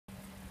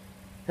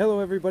Hello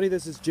everybody,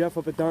 this is Jeff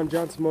up at Don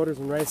Johnson Motors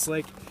in Rice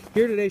Lake.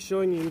 Here today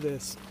showing you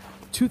this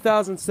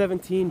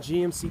 2017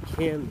 GMC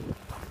Camry.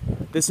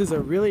 This is a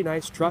really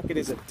nice truck. It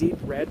is a deep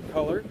red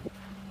color.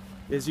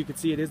 As you can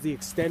see, it is the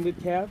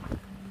extended cab.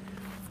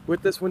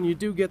 With this one you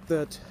do get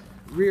the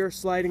rear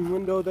sliding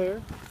window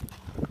there.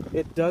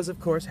 It does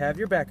of course have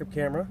your backup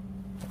camera.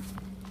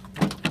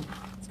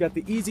 It's got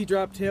the easy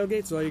drop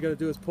tailgate, so all you gotta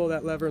do is pull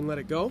that lever and let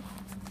it go.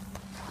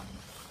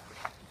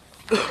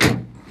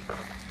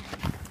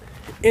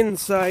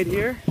 Inside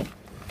here,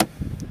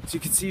 as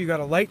you can see, you got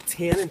a light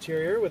tan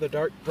interior with a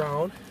dark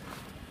brown.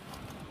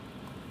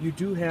 You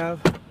do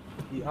have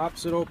the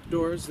opposite open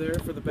doors there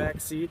for the back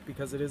seat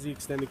because it is the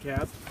extended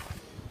cab.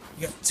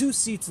 You got two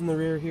seats in the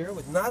rear here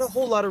with not a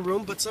whole lot of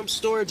room, but some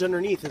storage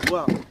underneath as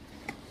well.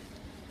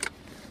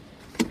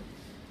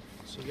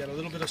 So you got a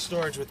little bit of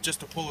storage with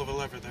just a pull of a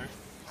lever there.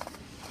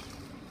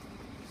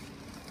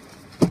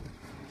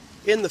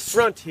 In the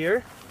front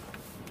here,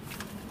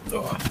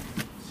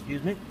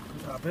 excuse me,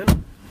 hop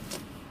in.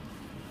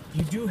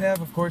 You do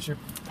have, of course, your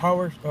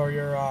power or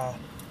your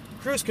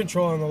cruise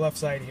control on the left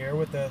side here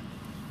with the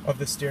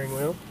steering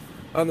wheel.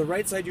 On the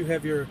right side, you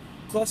have your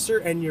cluster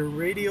and your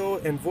radio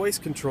and voice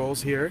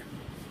controls here.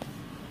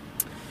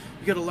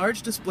 You got a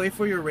large display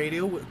for your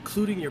radio,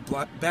 including your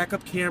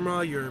backup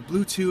camera, your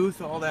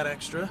Bluetooth, all that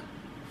extra.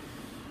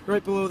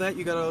 Right below that,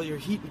 you got all your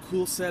heat and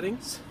cool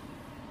settings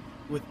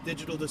with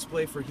digital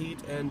display for heat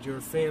and your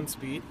fan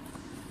speed.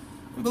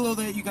 And below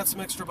that, you got some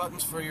extra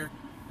buttons for your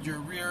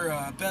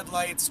rear bed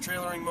lights,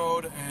 trailering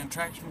mode, and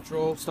traction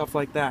control, stuff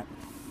like that.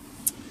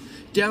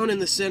 Down in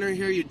the center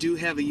here, you do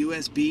have a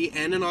USB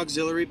and an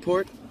auxiliary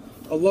port,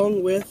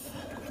 along with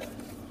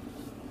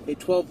a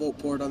 12-volt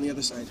port on the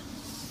other side.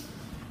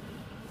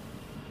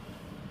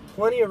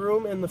 Plenty of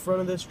room in the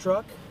front of this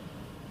truck.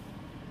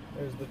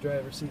 There's the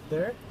driver's seat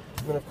there.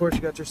 And then, of course,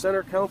 you got your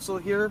center console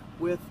here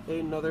with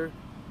another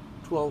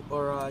 12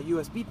 or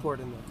USB port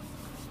in there.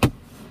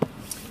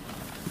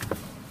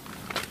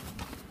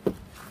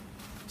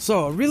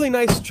 So, a really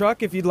nice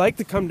truck. If you'd like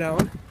to come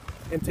down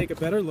and take a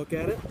better look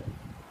at it,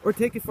 or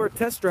take it for a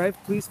test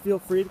drive, please feel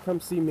free to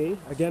come see me.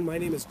 Again, my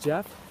name is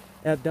Jeff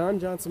at Don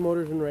Johnson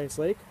Motors in Rice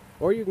Lake,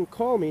 or you can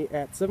call me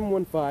at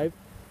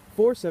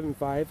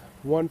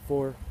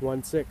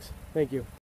 715-475-1416. Thank you.